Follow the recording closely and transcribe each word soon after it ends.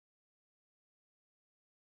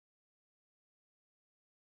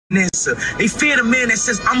They fear the man that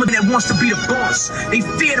says, I'm a man that wants to be the boss. They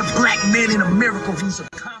fear the black man in America who's a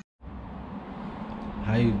cop.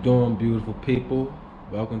 How you doing, beautiful people?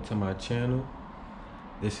 Welcome to my channel.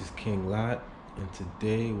 This is King Lot, and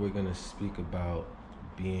today we're gonna speak about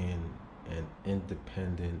being an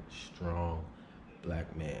independent, strong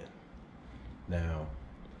black man. Now,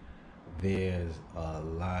 there's a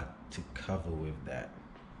lot to cover with that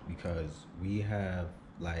because we have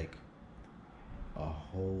like a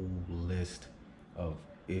whole list of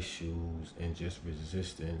issues and just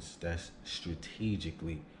resistance that's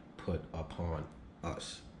strategically put upon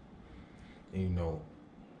us. And, you know,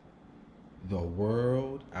 the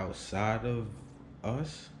world outside of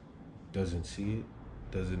us doesn't see it,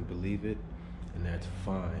 doesn't believe it, and that's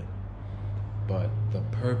fine. But the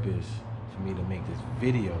purpose for me to make this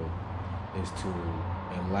video is to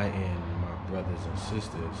enlighten my brothers and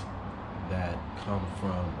sisters that come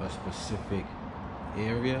from a specific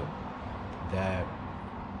area that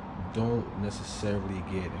don't necessarily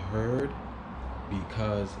get heard,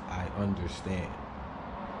 because I understand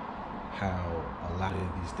how a lot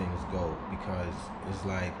of these things go. Because it's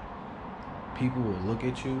like people will look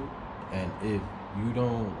at you, and if you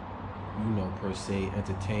don't, per se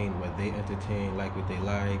entertain what they entertain, like what they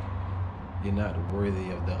like, you're not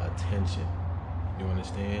worthy of the attention. You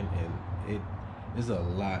understand? And there's a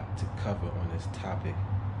lot to cover on this topic,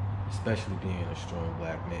 especially being a strong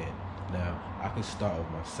black man. Now, I can start with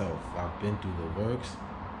myself. I've been through the works.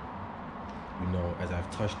 As I've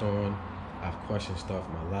touched on, I've questioned stuff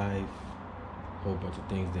in my life. A whole bunch of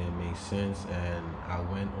things didn't make sense, and I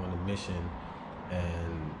went on a mission,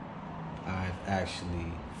 and I've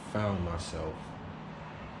actually found myself,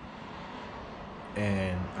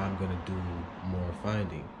 and I'm gonna do more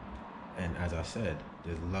finding. And as I said,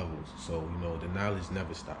 there's levels, so the knowledge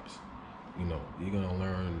never stops. You're gonna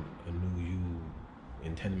learn a new you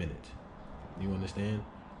in 10 minutes. You understand?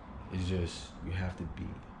 It's just, you have to be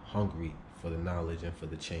hungry for the knowledge and for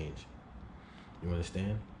the change. You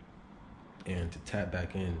understand? And to tap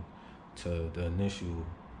back in to the initial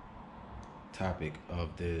topic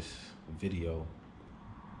of this video,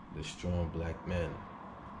 the strong black men.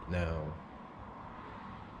 Now,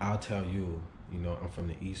 I'll tell you, I'm from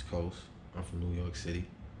the East Coast. I'm from New York City.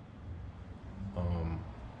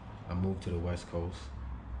 I moved to the West Coast,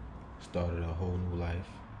 started a whole new life.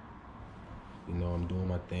 I'm doing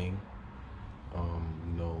my thing.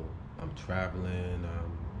 I'm traveling,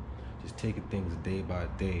 I'm just taking things day by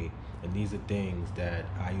day. And these are things that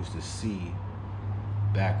I used to see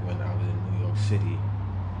back when I was in New York City,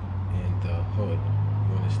 in the hood,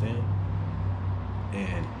 you understand?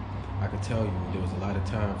 And I could tell you, there was a lot of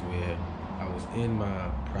times where I was in my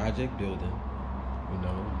project building,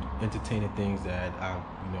 entertaining things that I,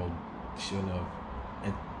 shouldn't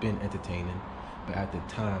have been entertaining. But at the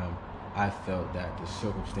time, I felt that the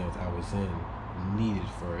circumstance I was in needed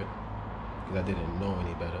for it, because I didn't know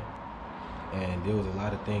any better. And there was a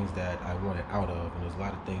lot of things that I wanted out of, and there was a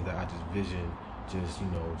lot of things that I just visioned, just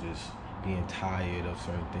being tired of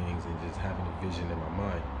certain things and just having a vision in my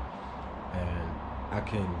mind. And I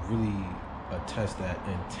can really attest that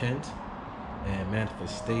intent and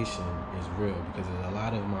manifestation is real, because there's a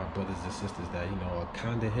lot of my brothers and sisters that, are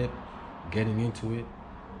kind of hip, getting into it,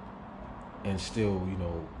 and still,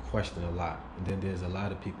 question a lot. And then there's a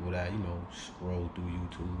lot of people that, scroll through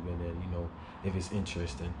YouTube, and then, if it's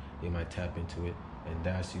interesting, they might tap into it. And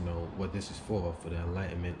that's, what this is for the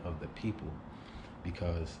enlightenment of the people.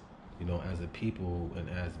 Because, as a people and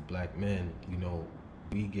as black men,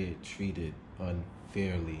 we get treated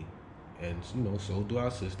unfairly. And, so do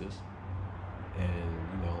our sisters.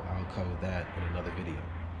 And, I'll cover that in another video.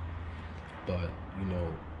 But,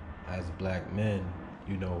 as black men,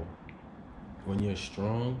 when you're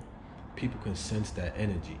strong, people can sense that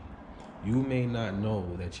energy. You may not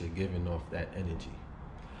know that you're giving off that energy.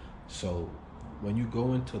 So when you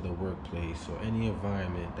go into the workplace or any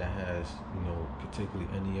environment that has, particularly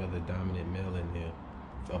any other dominant male in there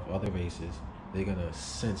of other races, they're gonna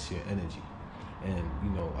sense your energy. And,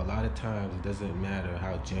 a lot of times it doesn't matter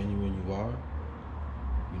how genuine you are,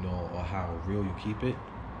 or how real you keep it,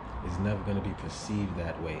 it's never gonna be perceived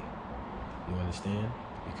that way. You understand?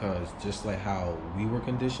 Because just like how we were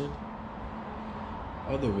conditioned,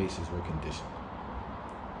 other races were conditioned.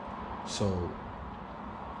 So,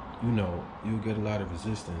 you get a lot of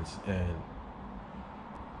resistance, and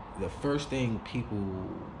the first thing people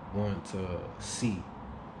want to see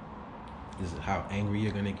is how angry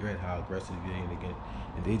you're gonna get, how aggressive you're gonna get,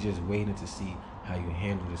 and they just waiting to see how you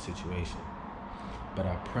handle the situation. But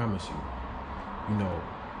I promise you,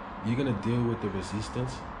 you're gonna deal with the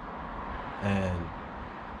resistance, and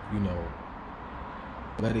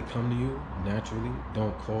let it come to you naturally.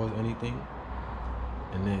 Don't cause anything,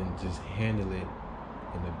 and then just handle it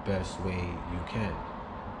in the best way you can.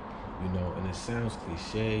 And it sounds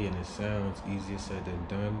cliche and it sounds easier said than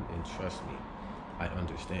done, and trust me, I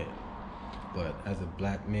understand. But as a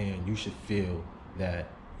black man, you should feel that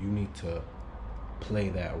you need to play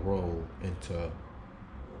that role into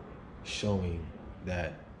showing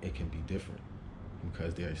that it can be different,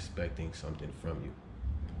 because they're expecting something from you.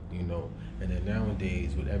 And then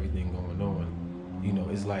nowadays with everything going on,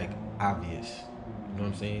 it's like obvious. You know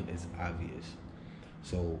what I'm saying? It's obvious.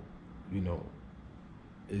 So,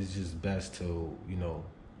 it's just best to, handle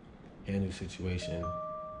the situation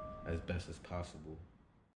as best as possible.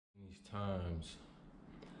 These times,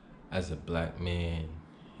 as a black man,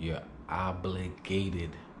 you're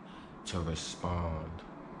obligated to respond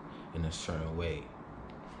in a certain way.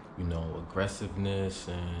 Aggressiveness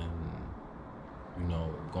and,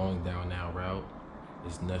 going down that route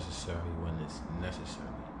is necessary when it's necessary.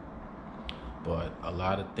 But a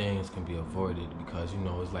lot of things can be avoided because,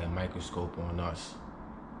 it's like a microscope on us.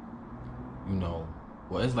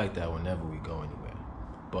 Well, it's like that whenever we go anywhere.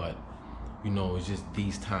 But, it's just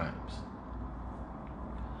these times.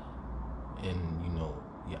 And,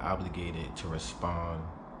 you're obligated to respond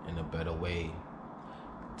in a better way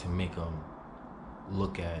to make them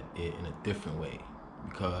look at it in a different way.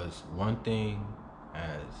 Because one thing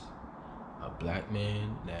as a black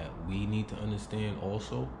man that we need to understand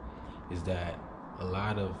also is that a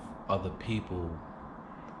lot of other people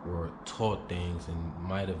were taught things and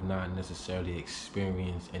might have not necessarily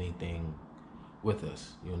experienced anything with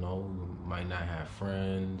us. We might not have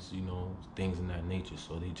friends, things in that nature.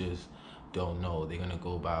 So they just don't know. They're gonna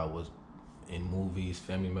go by what's in movies,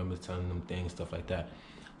 family members telling them things, stuff like that.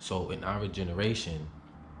 So in our generation,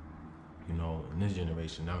 in this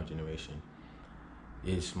generation, our generation,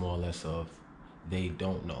 it's more or less of they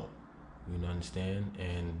don't know. You understand?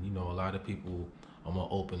 And a lot of people are more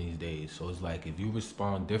open these days. So it's like if you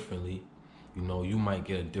respond differently, you might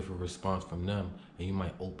get a different response from them, and you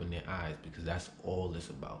might open their eyes, because that's all it's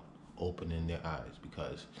about, opening their eyes.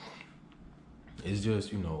 Because it's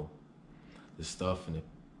just, the stuff and the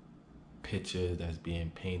picture that's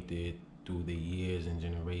being painted through the years and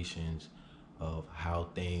generations of how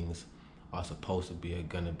things are supposed to be or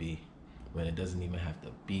gonna be, when it doesn't even have to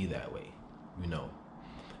be that way,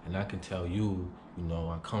 And I can tell you,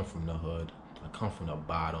 I come from the hood, I come from the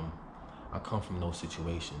bottom, I come from those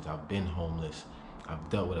situations. I've been homeless, I've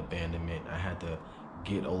dealt with abandonment, I had to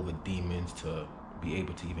get over demons to be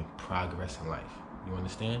able to even progress in life. You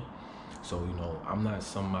understand? So, I'm not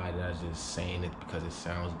somebody that's just saying it because it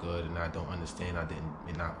sounds good and I don't understand. I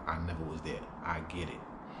never was there. I get it.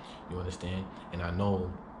 You understand? And I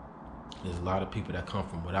know there's a lot of people that come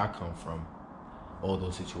from where I come from, all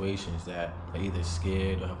those situations, that are either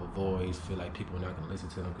scared or have a voice, feel like people are not going to listen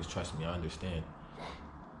to them, because trust me, I understand.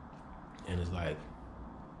 And it's like,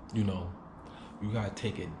 you got to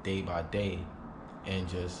take it day by day, and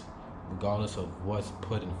just, regardless of what's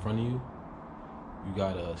put in front of you, you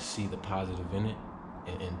got to see the positive in it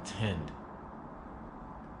and intend.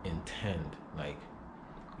 Like,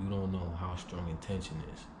 you don't know how strong intention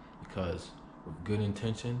is, because with good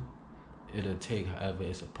intention, it'll take however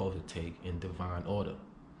it's supposed to take in divine order.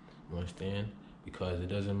 You understand? Because it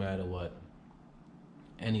doesn't matter what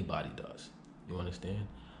anybody does. You understand?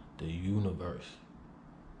 The universe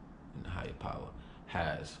and the higher power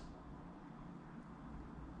has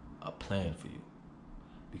a plan for you.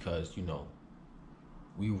 Because,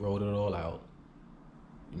 we wrote it all out,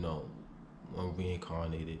 when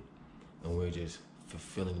reincarnated, and we're just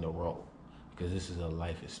fulfilling the role. Because this is a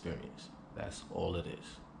life experience. That's all it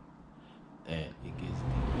is. And it gets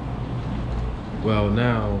deep. Well,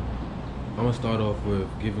 now I'm gonna start off with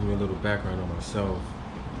giving you a little background on myself,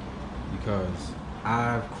 because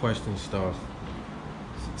I've questioned stuff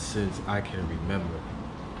since I can remember.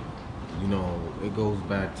 It goes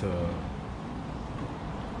back to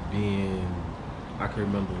being, I can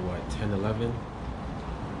remember 10, 11,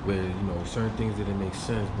 where certain things didn't make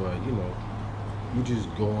sense, but you just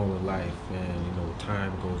go on with life, and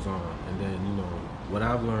time goes on. And then what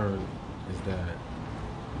I've learned is that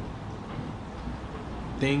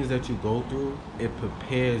things that you go through, it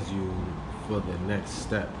prepares you for the next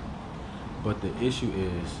step. But the issue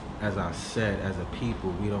is, as I said, as a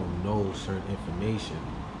people, we don't know certain information.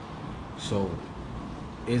 So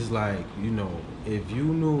it's like, if you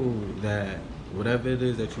knew that whatever it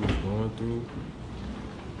is that you was going through,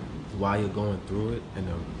 why you're going through it, and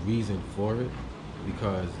the reason for it,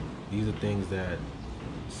 because these are things that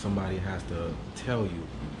somebody has to tell you.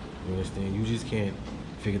 You understand? You just can't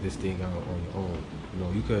figure this thing out on your own.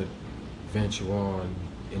 You could venture on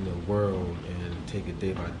in the world and take it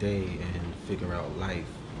day by day and figure out life.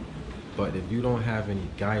 But if you don't have any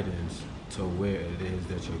guidance to where it is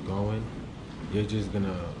that you're going, you're just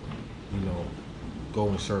gonna, go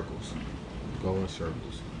in circles. Go in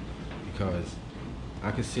circles. Because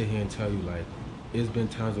I can sit here and tell you, like, it's been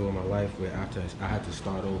times over my life where after I had to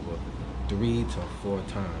start over 3 to 4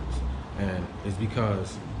 times. And it's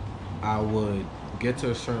because I would get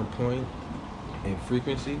to a certain point in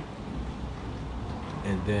frequency,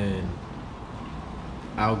 and then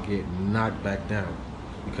I'll get knocked back down.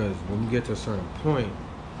 Because when you get to a certain point,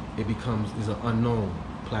 there's an unknown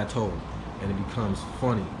plateau, and it becomes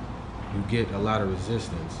funny. You get a lot of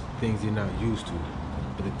resistance, things you're not used to.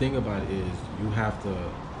 But the thing about it is, you have to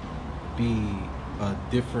be a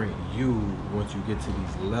different you once you get to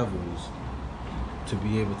these levels to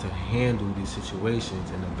be able to handle these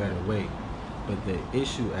situations in a better way. But the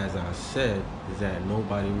issue, as I said, is that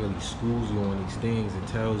nobody really schools you on these things and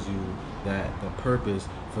tells you that the purpose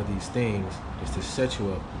for these things is to set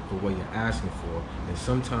you up for what you're asking for. And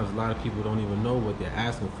sometimes a lot of people don't even know what they're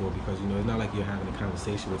asking for, because it's not like you're having a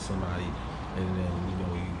conversation with somebody and then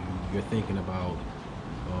you're thinking about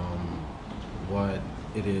what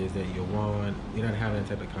it is that you want. You're not having that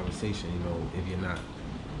type of conversation, if you're not.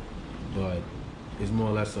 But it's more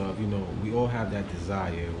or less of, we all have that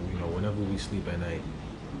desire, whenever we sleep at night,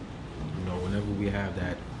 whenever we have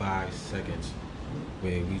that 5 seconds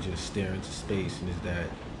where we just stare into space and it's that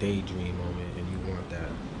daydream moment and you want that.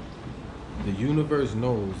 The universe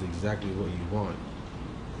knows exactly what you want,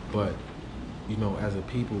 but, as a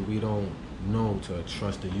people, we don't know to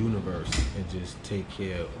trust the universe and just take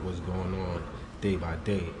care of what's going on day by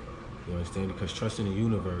day. You understand? Because trusting the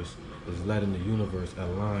universe is letting the universe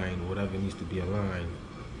align whatever needs to be aligned,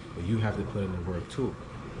 but you have to put in the work too.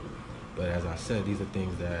 But as I said, these are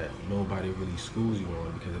things that nobody really schools you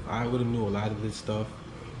on, because if I would have knew a lot of this stuff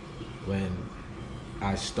when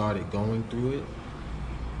I started going through it,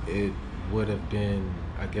 it would have been,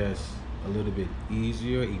 I guess, a little bit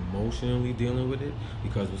easier emotionally dealing with it,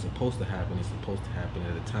 because what's supposed to happen is supposed to happen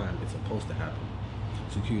at the time it's supposed to happen.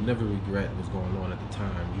 So you never regret what's going on at the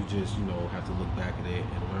time. You just, have to look back at it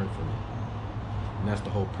and learn from it. And that's the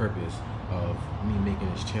whole purpose of me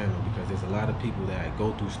making this channel, because there's a lot of people that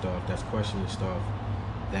go through stuff, that's questioning stuff,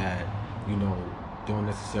 that, don't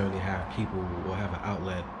necessarily have people or have an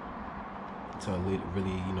outlet to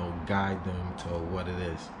really, guide them to what it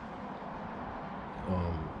is.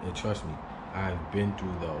 And trust me, I've been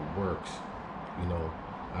through the works,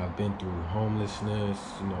 I've been through homelessness,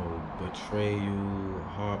 betrayal,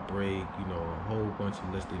 heartbreak, a whole bunch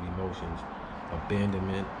of list of emotions,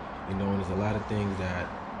 abandonment, and there's a lot of things that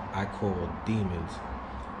I call demons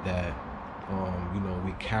that,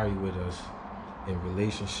 we carry with us in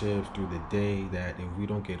relationships through the day, that if we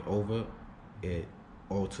don't get over, it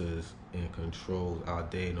alters and controls our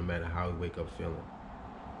day no matter how we wake up feeling.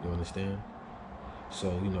 You understand? So,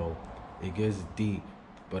 it gets deep.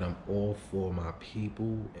 But I'm all for my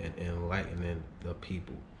people and enlightening the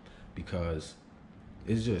people, because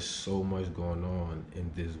it's just so much going on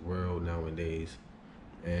in this world nowadays,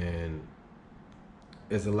 and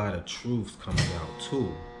there's a lot of truths coming out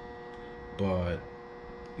too. But,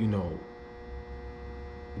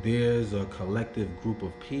 there's a collective group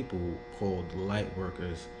of people called light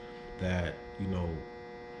workers that,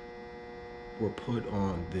 were put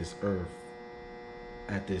on this earth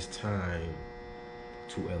at this time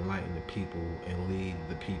to enlighten the people and lead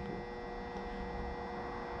the people.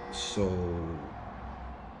 So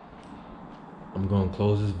I'm going to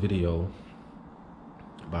close this video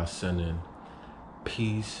by sending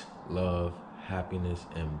peace, love, happiness,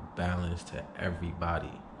 and balance to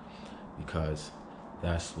everybody, because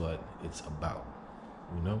that's what it's about,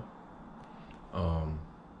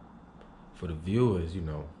 For the viewers,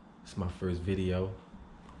 it's my first video,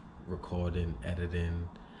 recording, editing,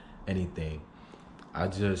 anything. I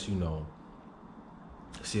just,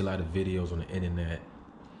 see a lot of videos on the internet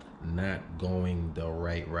not going the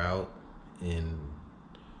right route, and,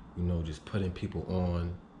 just putting people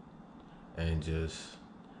on and just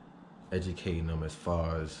educating them as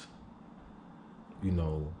far as,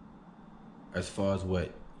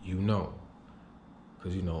 what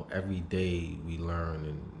because, every day we learn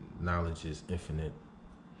and knowledge is infinite.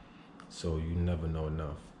 So you never know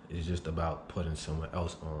enough. It's just about putting someone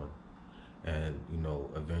else on. And,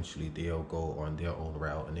 eventually they'll go on their own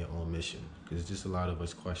route and their own mission. Because it's just a lot of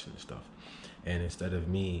us questioning stuff. And instead of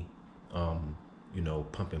me,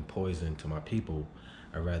 pumping poison to my people,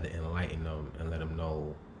 I'd rather enlighten them and let them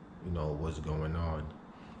know, what's going on.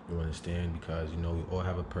 You understand? Because, we all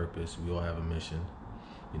have a purpose. We all have a mission.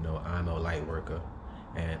 I'm a light worker.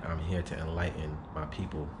 and I'm here to enlighten my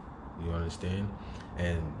people. You understand?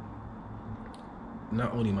 And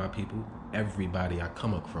not only my people, everybody I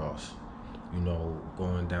come across, you know,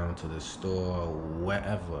 going down to the store,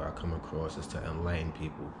 wherever I come across, is to enlighten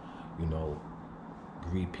people. You know,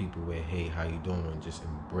 greet people with, hey, how you doing? Just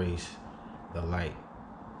embrace the light,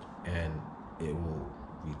 and it will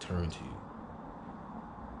return to you.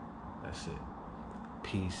 That's it.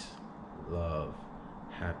 Peace, love,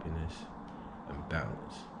 happiness, and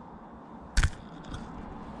balance.